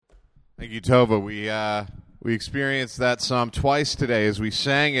Thank you, Tova. We experienced that psalm twice today as we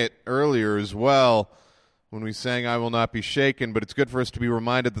sang it earlier as well when we sang I Will Not Be Shaken, but it's good for us to be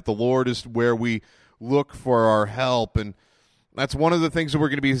reminded that the Lord is where we look for our help, and that's one of the things that we're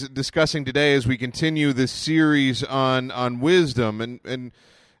going to be discussing today as we continue this series on wisdom. And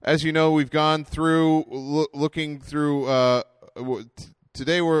as you know, we've gone through looking through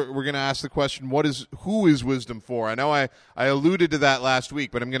today we're going to ask the question, who is wisdom for? I know I alluded to that last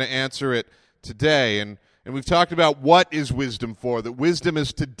week, but I'm going to answer it today. And we've talked about what is wisdom for, that wisdom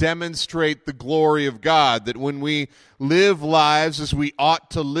is to demonstrate the glory of God, that when we live lives as we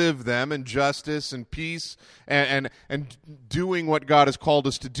ought to live them in justice and peace and doing what God has called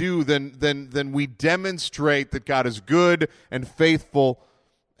us to do, then we demonstrate that God is good and faithful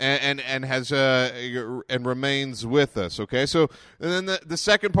and has and remains with us. Okay, so and then the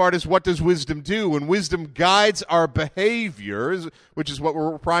second part is, what does wisdom do? And wisdom guides our behaviors, which is what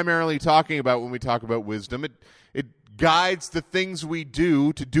we're primarily talking about when we talk about wisdom. It guides the things we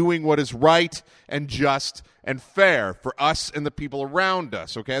do to doing what is right and just and fair for us and the people around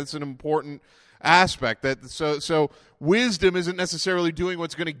us. Okay, that's an important aspect. So wisdom isn't necessarily doing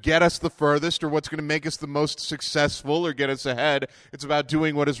what's going to get us the furthest or what's going to make us the most successful or get us ahead. It's about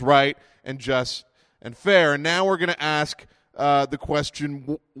doing what is right and just and fair. And now we're going to ask the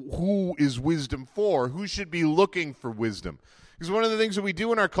question, who is wisdom for? Who should be looking for wisdom? Because one of the things that we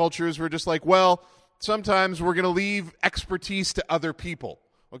do in our culture is we're just like, well, sometimes we're going to leave expertise to other people.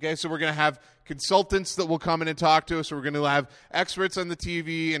 Okay, so we're going to have consultants that will come in and talk to us. Or we're going to have experts on the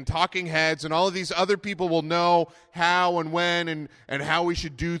TV and talking heads, and all of these other people will know how and when and how we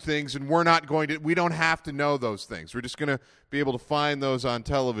should do things, and we don't have to know those things. We're just going to be able to find those on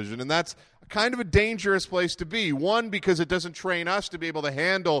television, and that's kind of a dangerous place to be. One, because it doesn't train us to be able to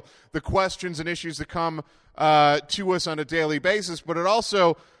handle the questions and issues that come to us on a daily basis, but it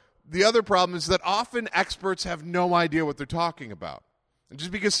also, the other problem is that often experts have no idea what they're talking about. And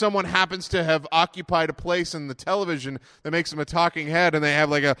just because someone happens to have occupied a place in the television that makes them a talking head, and they have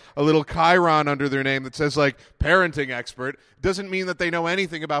like a little chyron under their name that says like parenting expert, doesn't mean that they know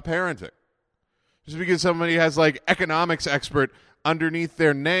anything about parenting. Just because somebody has like economics expert underneath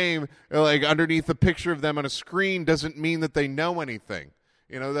their name, or like underneath a picture of them on a screen, doesn't mean that they know anything.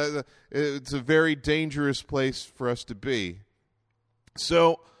 You know, it's a very dangerous place for us to be.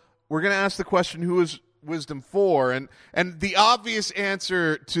 So we're going to ask the question, who is wisdom for? And the obvious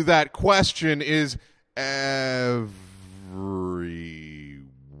answer to that question is everyone.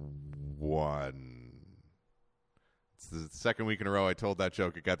 It's the second week in a row I told that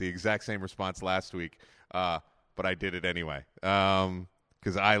joke. It got the exact same response last week, but I did it anyway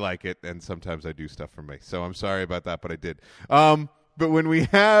because I like it, and sometimes I do stuff for me. So I'm sorry about that, but I did. But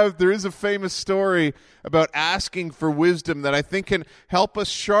there is a famous story about asking for wisdom that I think can help us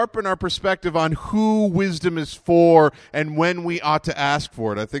sharpen our perspective on who wisdom is for and when we ought to ask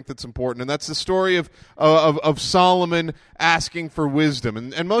for it. I think that's important. And that's the story of Solomon asking for wisdom.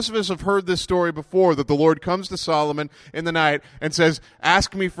 And most of us have heard this story before, that the Lord comes to Solomon in the night and says,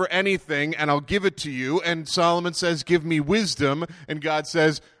 ask me for anything and I'll give it to you. And Solomon says, give me wisdom. And God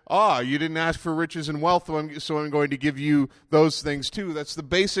says, you didn't ask for riches and wealth, so I'm going to give you those things too. That's the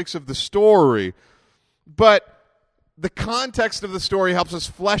basics of the story. But the context of the story helps us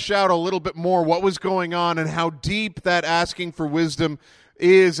flesh out a little bit more what was going on and how deep that asking for wisdom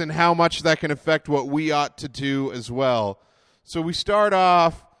is and how much that can affect what we ought to do as well. So we start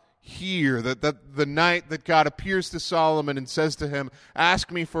off here, that the night that God appears to Solomon and says to him, ask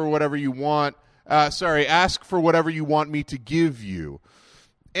for whatever you want me to give you.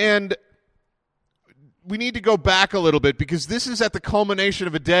 And we need to go back a little bit because this is at the culmination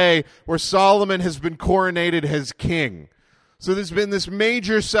of a day where Solomon has been coronated as king. So there's been this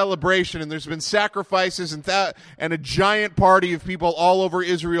major celebration, and there's been sacrifices and a giant party of people all over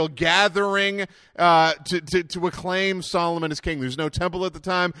Israel gathering to acclaim Solomon as king. There's no temple at the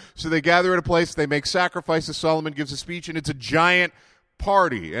time, so they gather at a place, they make sacrifices, Solomon gives a speech, and it's a giant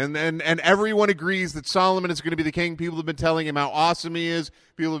party, and everyone agrees that Solomon is going to be the king. People have been telling him how awesome he is.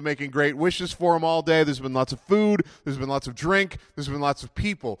 People have been making great wishes for him all day. There's been lots of food. There's been lots of drink. There's been lots of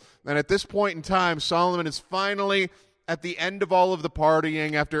people. And at this point in time, Solomon is finally at the end of all of the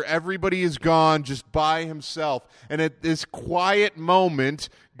partying, after everybody is gone, just by himself. And at this quiet moment,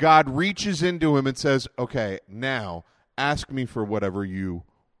 God reaches into him and says, okay, now ask me for whatever you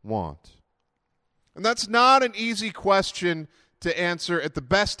want. And that's not an easy question to answer at the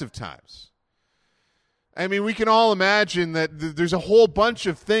best of times. I mean, we can all imagine that there's a whole bunch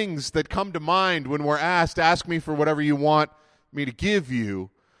of things that come to mind when we're asked, ask me for whatever you want me to give you.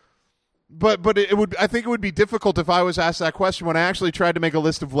 But it would, I think it would be difficult if I was asked that question when I actually tried to make a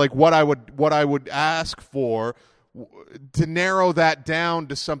list of like what I would ask for to narrow that down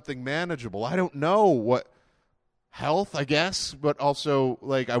to something manageable. I don't know what health, I guess, but also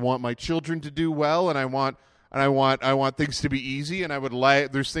like I want my children to do well, and I want things to be easy, and I would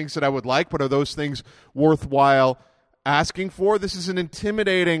like there's things that I would like, but are those things worthwhile asking for? This is an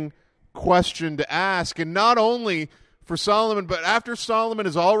intimidating question to ask, and not only for Solomon, but after Solomon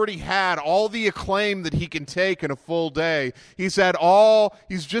has already had all the acclaim that he can take in a full day, he's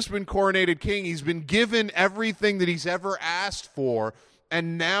just been coronated king, he's been given everything that he's ever asked for,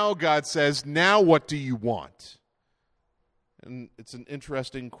 and now God says, now what do you want? And it's an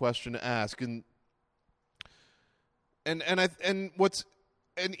interesting question to ask, and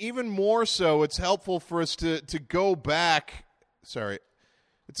even more so, it's helpful for us to go back.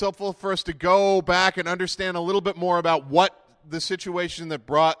 It's helpful for us to go back and understand a little bit more about what the situation that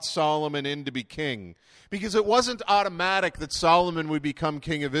brought Solomon in to be king. Because it wasn't automatic that Solomon would become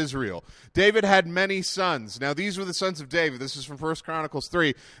king of Israel. David had many sons. Now, these were the sons of David. This is from 1 Chronicles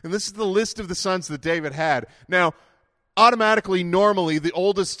 3. And this is the list of the sons that David had. Now, automatically, normally, the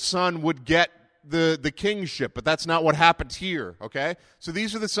oldest son would get the kingship, but that's not what happened here, okay? So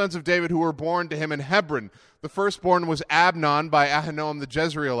these are the sons of David who were born to him in Hebron. The firstborn was Amnon by Ahinoam the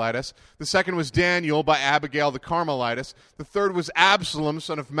Jezreelitess. The second was Daniel by Abigail the Carmelitess. The third was Absalom,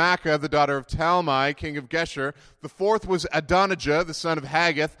 son of Maacah, the daughter of Talmai, king of Geshur. The fourth was Adonijah, the son of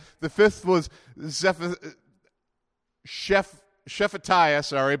Haggith. The fifth was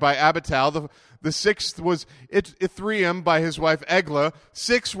Shephatiah, by Abital. The sixth was Ithream by his wife Eglah.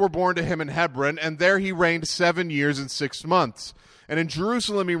 6 were born to him in Hebron, and there he reigned 7 years and 6 months. And in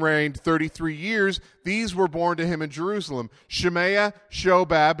Jerusalem he reigned 33 years. These were born to him in Jerusalem: Shemaiah,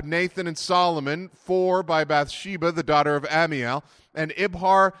 Shobab, Nathan, and Solomon. 4 by Bathsheba, the daughter of Amiel. And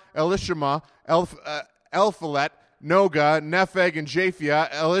Ibhar, Elishama, Elphalet, Noga, Nepheg, and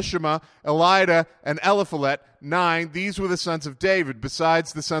Japhia, Elishama, Elida, and Eliphalet. 9, these were the sons of David,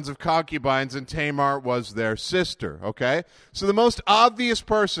 besides the sons of concubines, and Tamar was their sister, okay? So the most obvious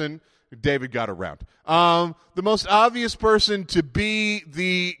person, David got around, the most obvious person to be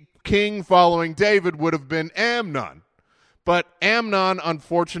the king following David would have been Amnon. But Amnon,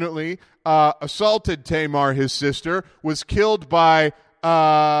 unfortunately, assaulted Tamar, his sister, was killed by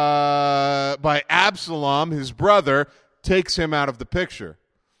Absalom, his brother, takes him out of the picture.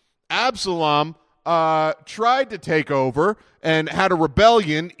 Absalom tried to take over and had a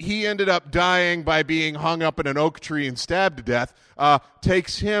rebellion. He ended up dying by being hung up in an oak tree and stabbed to death.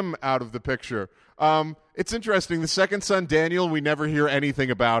 Takes him out of the picture. It's interesting. The second son, Daniel, we never hear anything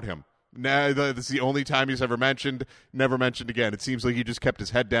about him. This is the only time he's ever mentioned, never mentioned again. It seems like he just kept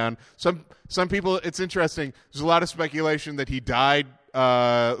his head down. Some people, it's interesting. There's a lot of speculation that he died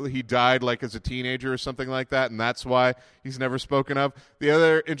like as a teenager or something like that, and that's why he's never spoken of. The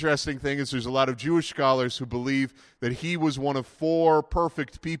other interesting thing is there's a lot of Jewish scholars who believe that he was one of 4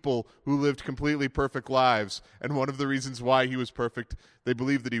 perfect people who lived completely perfect lives, and one of the reasons why he was perfect, they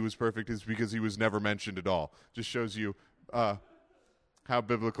believe that he was perfect, is because he was never mentioned at all. Just shows you how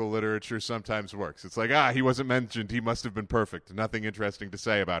biblical literature sometimes works. It's like, he wasn't mentioned, he must have been perfect. Nothing interesting to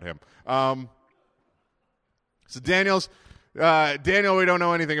say about him. So Daniel, we don't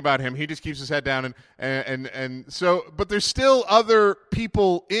know anything about him. He just keeps his head down, and so. But there's still other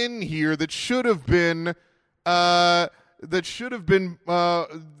people in here that should have been that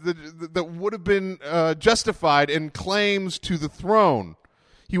would have been justified in claims to the throne.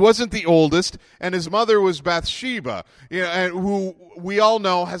 He wasn't the oldest, and his mother was Bathsheba, and who we all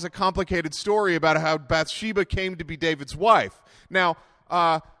know has a complicated story about how Bathsheba came to be David's wife. Now,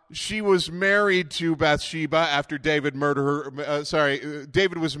 she was married to Bathsheba after David murdered her.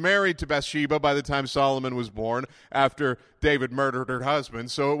 David was married to Bathsheba by the time Solomon was born, after David murdered her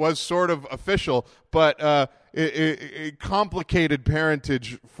husband. So it was sort of official, but it complicated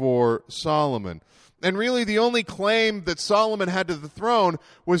parentage for Solomon. And really the only claim that Solomon had to the throne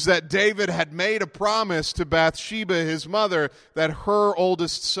was that David had made a promise to Bathsheba, his mother, that her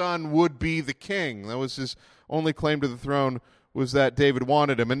oldest son would be the king. That was his only claim to the throne, was that David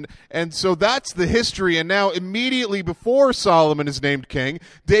wanted him. And so that's the history. And now immediately before Solomon is named king,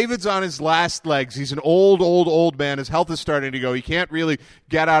 David's on his last legs. He's an old man. His health is starting to go. He can't really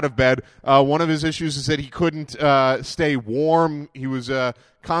get out of bed. One of his issues is that he couldn't stay warm. He was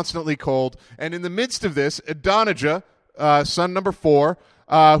constantly cold. And in the midst of this, Adonijah, son number 4,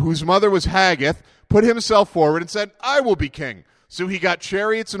 whose mother was Haggith, put himself forward and said, I will be king. So he got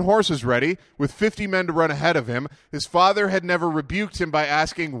chariots and horses ready, with 50 men to run ahead of him. His father had never rebuked him by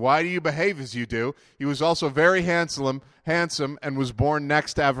asking, "Why do you behave as you do?" He was also very handsome, and was born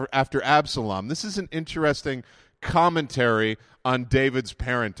next after Absalom. This is an interesting commentary on David's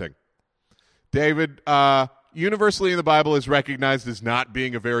parenting. David, universally in the Bible, is recognized as not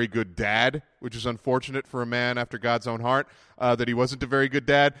being a very good dad, which is unfortunate for a man after God's own heart, that he wasn't a very good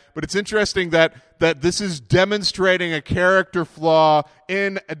dad. But it's interesting that this is demonstrating a character flaw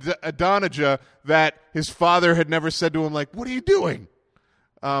in Adonijah that his father had never said to him, like, "What are you doing?"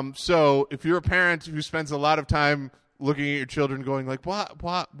 So if you're a parent who spends a lot of time looking at your children going like,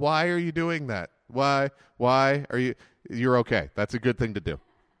 why are you doing that? Why are you're okay. That's a good thing to do.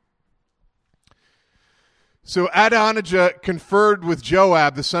 So Adonijah conferred with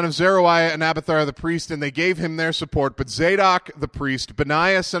Joab, the son of Zeruiah, and Abiathar the priest, and they gave him their support. But Zadok the priest,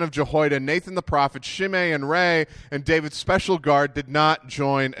 Benaiah son of Jehoiada, Nathan the prophet, Shimei and Rei, and David's special guard did not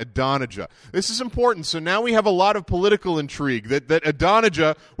join Adonijah. This is important. So now we have a lot of political intrigue, that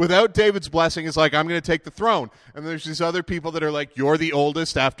Adonijah, without David's blessing, is like, I'm going to take the throne. And there's these other people that are like, you're the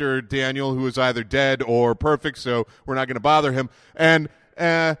oldest after Daniel, who is either dead or perfect, so we're not going to bother him. And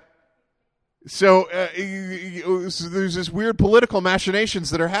So there's this weird political machinations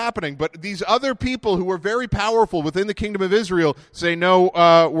that are happening, but these other people who are very powerful within the kingdom of Israel say, no,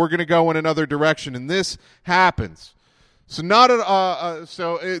 we're going to go in another direction, and this happens. So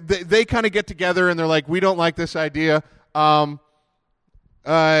they kind of get together, and they're like, we don't like this idea.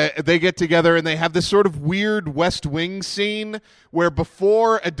 They get together, and they have this sort of weird West Wing scene where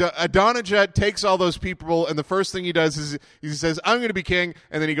before Adonijah takes all those people, and the first thing he does is he says, I'm going to be king,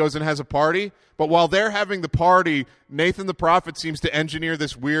 and then he goes and has a party. But while they're having the party, Nathan the prophet seems to engineer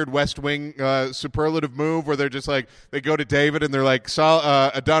this weird West Wing superlative move where they're just like, they go to David, and they're like,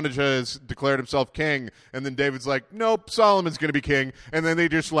 Adonijah has declared himself king, and then David's like, nope, Solomon's going to be king, and then they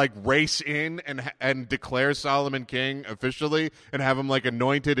just like race in and declare Solomon king officially and have him like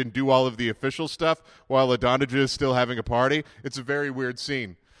anointed and do all of the official stuff while Adonijah is still having a party. It's a very weird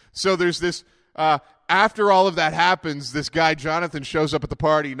scene. So there's this, after all of that happens, this guy Jonathan shows up at the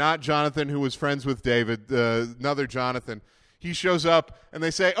party, not Jonathan who was friends with David, another Jonathan. He shows up, and they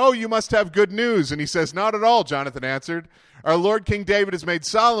say, oh, you must have good news. And he says, not at all, Jonathan answered. Our Lord King David has made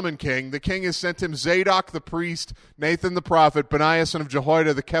Solomon king. The king has sent him Zadok the priest, Nathan the prophet, Benaiah son of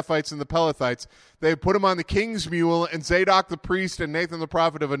Jehoiada, the Kephites and the Pelethites. They have put him on the king's mule, and Zadok the priest and Nathan the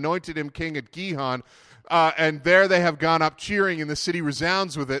prophet have anointed him king at Gihon. And there they have gone up cheering, and the city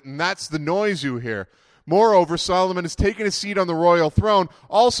resounds with it, and that's the noise you hear. Moreover, Solomon has taken his seat on the royal throne.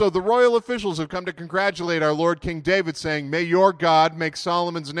 Also, the royal officials have come to congratulate our Lord King David, saying, may your God make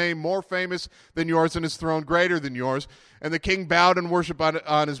Solomon's name more famous than yours and his throne greater than yours. And the king bowed and worshipped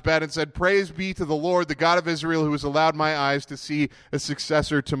on his bed and said, praise be to the Lord, the God of Israel, who has allowed my eyes to see a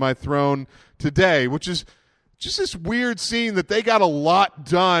successor to my throne today, which is just this weird scene that they got a lot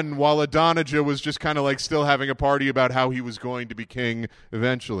done while Adonijah was just kind of like still having a party about how he was going to be king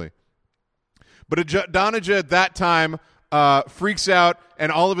eventually. But Adonijah at that time freaks out, and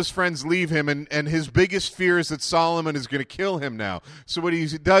all of his friends leave him, and his biggest fear is that Solomon is going to kill him now. So what he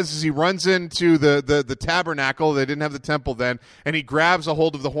does is he runs into the tabernacle. They didn't have the temple then, and he grabs a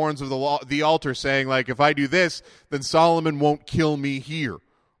hold of the horns of the altar, saying, like, if I do this, then Solomon won't kill me here.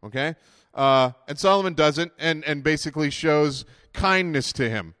 Okay? And Solomon doesn't, and basically shows kindness to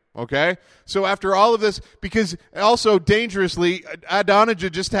him. Okay? So after all of this, because also dangerously, Adonijah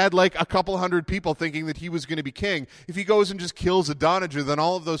just had like a couple hundred people thinking that he was going to be king. If he goes and just kills Adonijah, then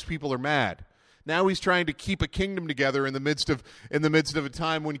all of those people are mad. Now he's trying to keep a kingdom together in the midst of a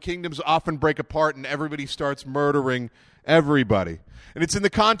time when kingdoms often break apart and everybody starts murdering everybody. And it's in the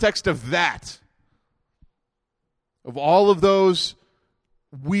context of that, of all of those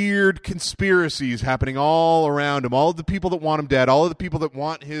weird conspiracies happening all around him, all of the people that want him dead, all of the people that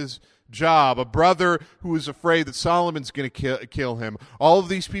want his job, a brother who is afraid that Solomon's going to kill him, all of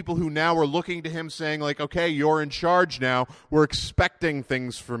these people who now are looking to him saying like, okay, you're in charge now, we're expecting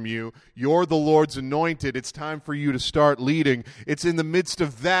things from you, you're the Lord's anointed, it's time for you to start leading. It's in the midst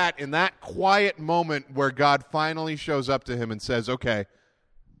of that, in that quiet moment where God finally shows up to him and says, okay,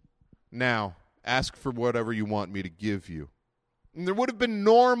 now ask for whatever you want me to give you. And there would have been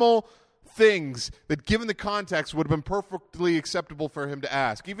normal things that, given the context, would have been perfectly acceptable for him to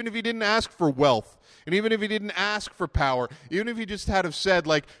ask. Even if he didn't ask for wealth, and even if he didn't ask for power, even if he just had have said,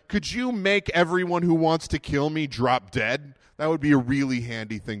 like, could you make everyone who wants to kill me drop dead? That would be a really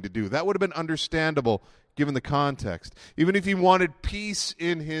handy thing to do. That would have been understandable given the context. Even if he wanted peace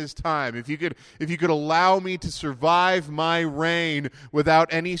in his time, if you could allow me to survive my reign without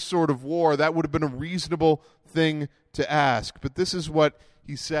any sort of war, that would have been a reasonable thing to ask. But this is what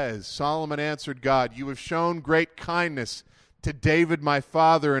he says. Solomon answered God, "You have shown great kindness to David my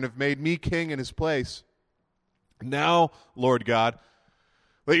father and have made me king in his place. Now, Lord God,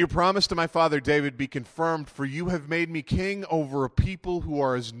 let your promise to my father David be confirmed, for you have made me king over a people who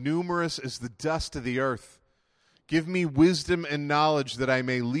are as numerous as the dust of the earth. Give me wisdom and knowledge that I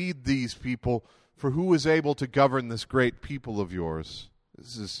may lead these people, for who is able to govern this great people of yours?"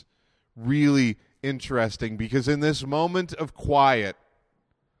 This is really interesting because in this moment of quiet,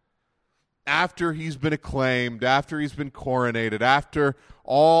 after he's been acclaimed, after he's been coronated, after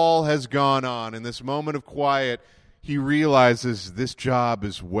all has gone on, in this moment of quiet, he realizes this job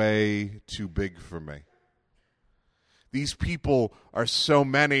is way too big for me. These people are so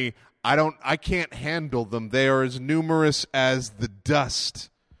many, I can't handle them. They are as numerous as the dust.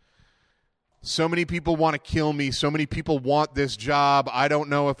 So many people want to kill me. So many people want this job. I don't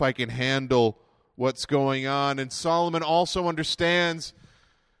know if I can handle what's going on. And Solomon also understands,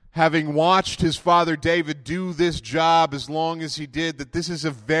 having watched his father David do this job as long as he did, that this is a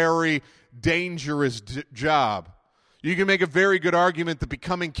very dangerous job. You can make a very good argument that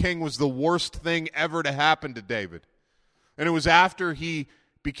becoming king was the worst thing ever to happen to David. And it was after he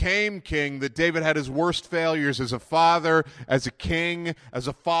became king that David had his worst failures as a father, as a king, as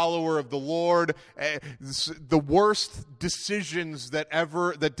a follower of the Lord. The worst decisions that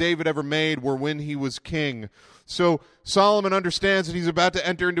David ever made were when he was king. So Solomon understands that he's about to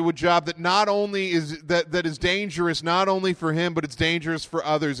enter into a job that not only is that is dangerous, not only for him, but it's dangerous for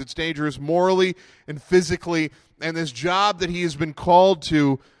others. It's dangerous morally and physically. And this job that he has been called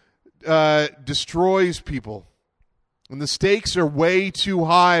to destroys people. And the stakes are way too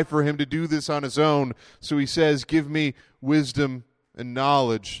high for him to do this on his own. So he says, "Give me wisdom and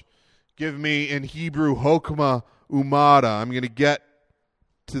knowledge. Give me," in Hebrew, "hokmah umada." I'm going to get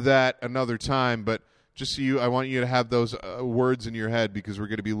to that another time, but just so I want you to have those words in your head because we're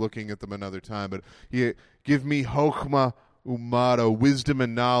going to be looking at them another time. But give me hokmah umada, wisdom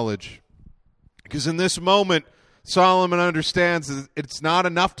and knowledge. Because in this moment, Solomon understands that it's not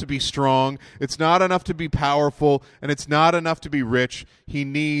enough to be strong, it's not enough to be powerful, and it's not enough to be rich. He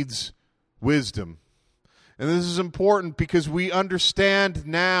needs wisdom. And this is important because we understand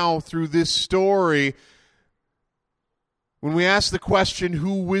now through this story, when we ask the question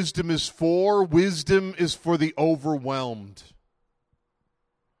who wisdom is for the overwhelmed.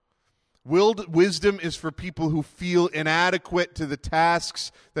 Wisdom is for people who feel inadequate to the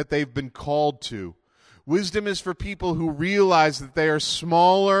tasks that they've been called to. Wisdom is for people who realize that they are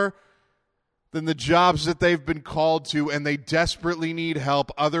smaller than the jobs that they've been called to and they desperately need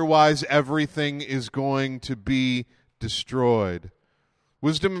help. Otherwise, everything is going to be destroyed.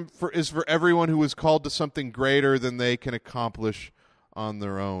 Wisdom is for everyone who is called to something greater than they can accomplish on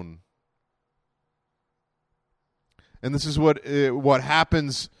their own. And this is what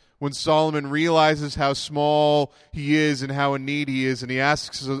happens when Solomon realizes how small he is and how in need he is, and he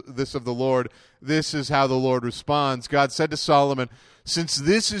asks this of the Lord. This is how the Lord responds. God said to Solomon, "Since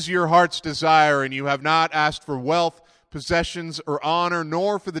this is your heart's desire, and you have not asked for wealth, possessions, or honor,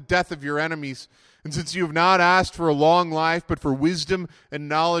 nor for the death of your enemies, and since you have not asked for a long life, but for wisdom and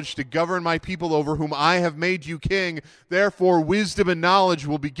knowledge to govern my people over whom I have made you king, therefore wisdom and knowledge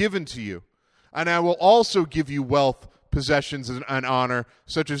will be given to you. And I will also give you wealth, possessions, and honor,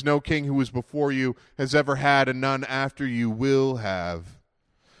 such as no king who was before you has ever had, and none after you will have."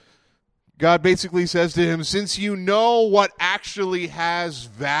 God basically says to him, since you know what actually has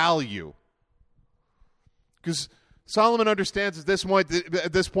value, because Solomon understands at this point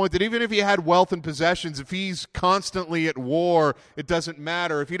that even if he had wealth and possessions, if he's constantly at war, it doesn't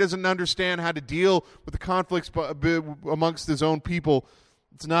matter. If he doesn't understand how to deal with the conflicts amongst his own people,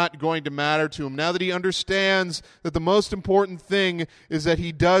 it's not going to matter to him. Now that he understands that the most important thing is that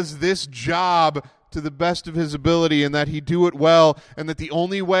he does this job to the best of his ability and that he do it well, and that the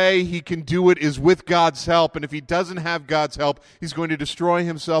only way he can do it is with God's help, and if he doesn't have God's help, he's going to destroy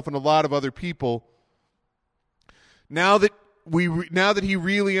himself and a lot of other people. Now that he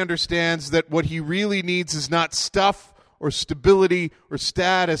really understands that what he really needs is not stuff or stability or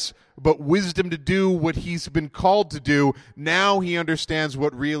status, but wisdom to do what he's been called to do, now he understands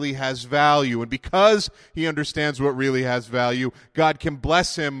what really has value. And because he understands what really has value, God can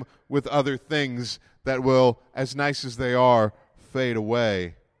bless him with other things that will, as nice as they are, fade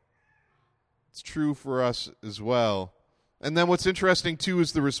away. It's true for us as well. And then what's interesting, too,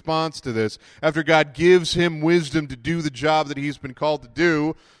 is the response to this. After God gives him wisdom to do the job that he's been called to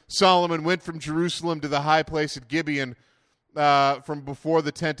do, Solomon went from Jerusalem to the high place at Gibeon from before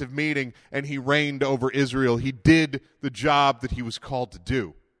the tent of meeting, and he reigned over Israel. He did the job that he was called to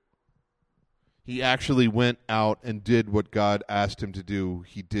do. He actually went out and did what God asked him to do.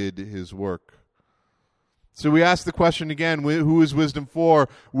 He did his work. So we ask the question again, who is wisdom for?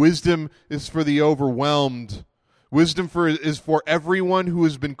 Wisdom is for the overwhelmed. Wisdom is for everyone who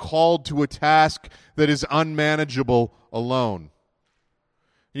has been called to a task that is unmanageable alone.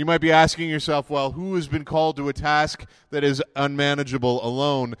 You might be asking yourself, well, who has been called to a task that is unmanageable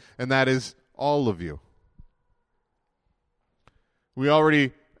alone? And that is all of you. We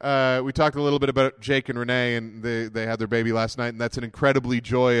already we talked a little bit about Jake and Renee, and they had their baby last night, and that's an incredibly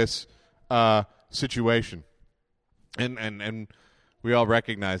joyous situation, and we all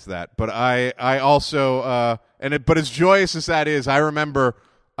recognize that. But I also but as joyous as that is, I remember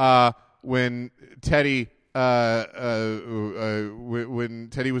when Teddy when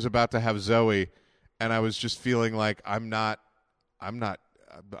Teddy was about to have Zoe, and I was just feeling like I'm not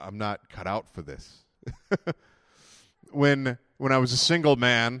cut out for this. When I was a single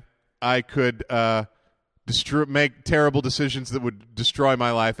man, I could make terrible decisions that would destroy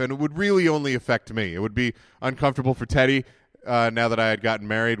my life, and it would really only affect me. It would be uncomfortable for Teddy now that I had gotten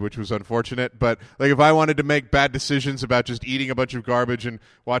married, which was unfortunate. But like, if I wanted to make bad decisions about just eating a bunch of garbage and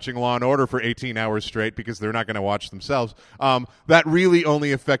watching Law and Order for 18 hours straight because they're not going to watch themselves, that really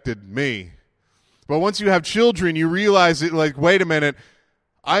only affected me. But once you have children, you realize it. Like, wait a minute.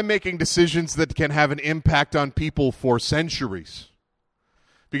 I'm making decisions that can have an impact on people for centuries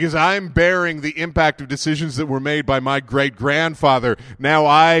because I'm bearing the impact of decisions that were made by my great-grandfather. Now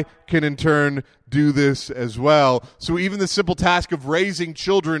I can, in turn, do this as well. So even the simple task of raising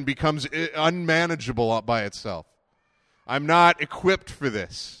children becomes unmanageable by itself. I'm not equipped for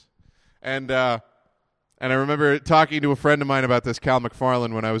this. And I remember talking to a friend of mine about this, Cal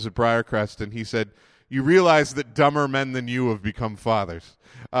McFarland, when I was at Briarcrest, and he said, you realize that dumber men than you have become fathers,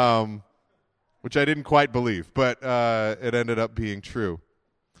 which I didn't quite believe, but it ended up being true.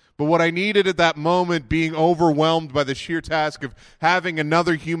 But what I needed at that moment, being overwhelmed by the sheer task of having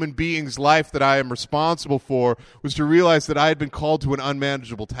another human being's life that I am responsible for, was to realize that I had been called to an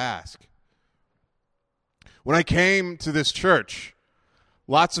unmanageable task. When I came to this church,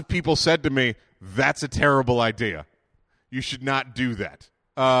 lots of people said to me, that's a terrible idea. You should not do that.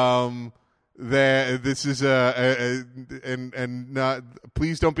 This is not,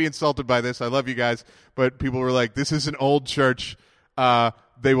 please don't be insulted by this. I love you guys, but people were like, this is an old church.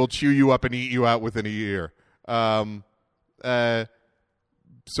 They will chew you up and eat you out within a year. So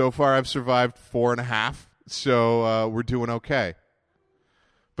far I've survived 4.5, so we're doing okay.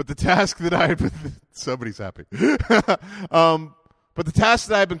 But the task that I had, somebody's happy. But the task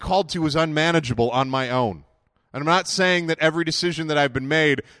that I've been called to is unmanageable on my own. And I'm not saying that every decision that I've been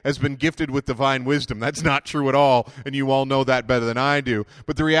made has been gifted with divine wisdom. That's not true at all, and you all know that better than I do.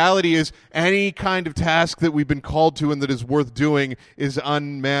 But the reality is, any kind of task that we've been called to and that is worth doing is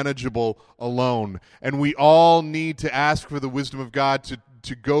unmanageable alone. And we all need to ask for the wisdom of God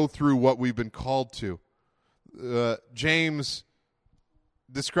to go through what we've been called to. James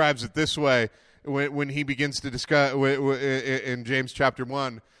describes it this way when he begins to discuss in James chapter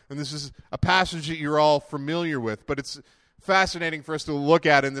 1. And this is a passage that you're all familiar with, but it's fascinating for us to look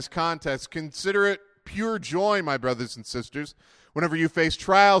at in this context. Consider it pure joy, my brothers and sisters, whenever you face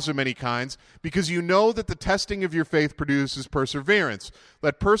trials of many kinds, because you know that the testing of your faith produces perseverance.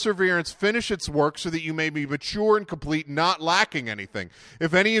 Let perseverance finish its work so that you may be mature and complete, not lacking anything.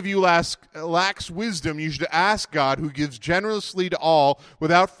 If any of you lacks wisdom, you should ask God, who gives generously to all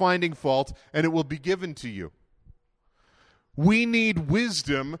without finding fault, and it will be given to you. We need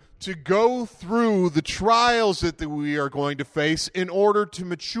wisdom to go through the trials that we are going to face in order to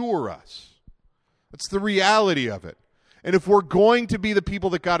mature us. That's the reality of it. And if we're going to be the people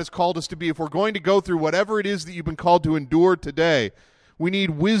that God has called us to be, if we're going to go through whatever it is that you've been called to endure today, we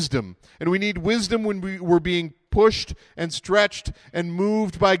need wisdom. And we need wisdom when we're being pushed and stretched and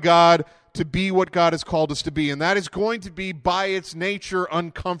moved by God to be what God has called us to be. And that is going to be, by its nature,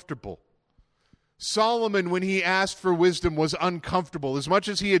 uncomfortable. Solomon, when he asked for wisdom, was uncomfortable. As much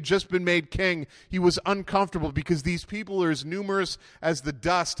as he had just been made king, he was uncomfortable because these people are as numerous as the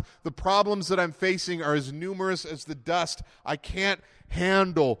dust. The problems that I'm facing are as numerous as the dust. I can't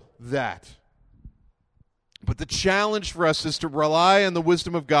handle that. But the challenge for us is to rely on the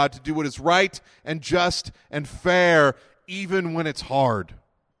wisdom of God to do what is right and just and fair, even when it's hard.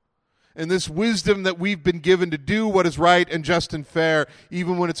 And this wisdom that we've been given to do what is right and just and fair,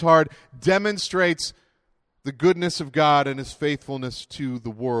 even when it's hard, demonstrates the goodness of God and his faithfulness to the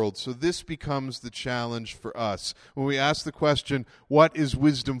world. So this becomes the challenge for us. When we ask the question, what is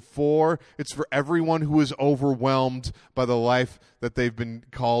wisdom for? It's for everyone who is overwhelmed by the life that they've been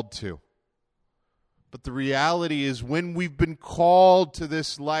called to. But the reality is, when we've been called to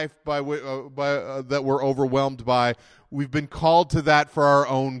this life that we're overwhelmed by, we've been called to that for our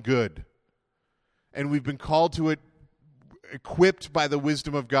own good. And we've been called to it equipped by the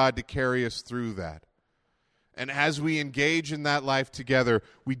wisdom of God to carry us through that. And as we engage in that life together,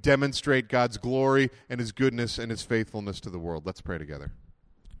 we demonstrate God's glory and His goodness and His faithfulness to the world. Let's pray together.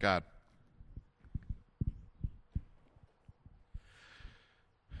 God,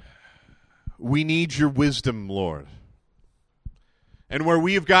 we need your wisdom, Lord. And where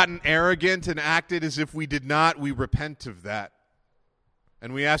we have gotten arrogant and acted as if we did not, we repent of that.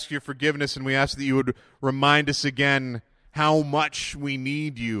 And we ask your forgiveness, and we ask that you would remind us again how much we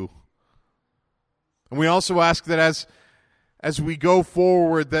need you. And we also ask that as we go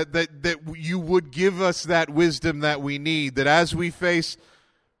forward, that you would give us that wisdom that we need, that as we face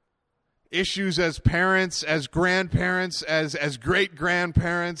issues as parents, as grandparents, as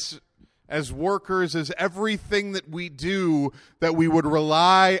great-grandparents, as workers, as everything that we do, that we would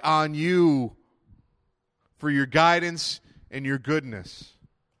rely on you for your guidance and your goodness.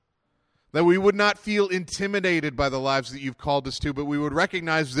 That we would not feel intimidated by the lives that you've called us to, but we would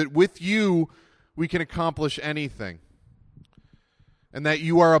recognize that with you we can accomplish anything. And that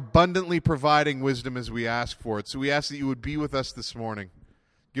you are abundantly providing wisdom as we ask for it. So we ask that you would be with us this morning.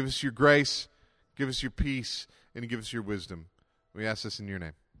 Give us your grace, give us your peace, and give us your wisdom. We ask this in your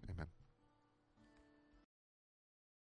name. Amen.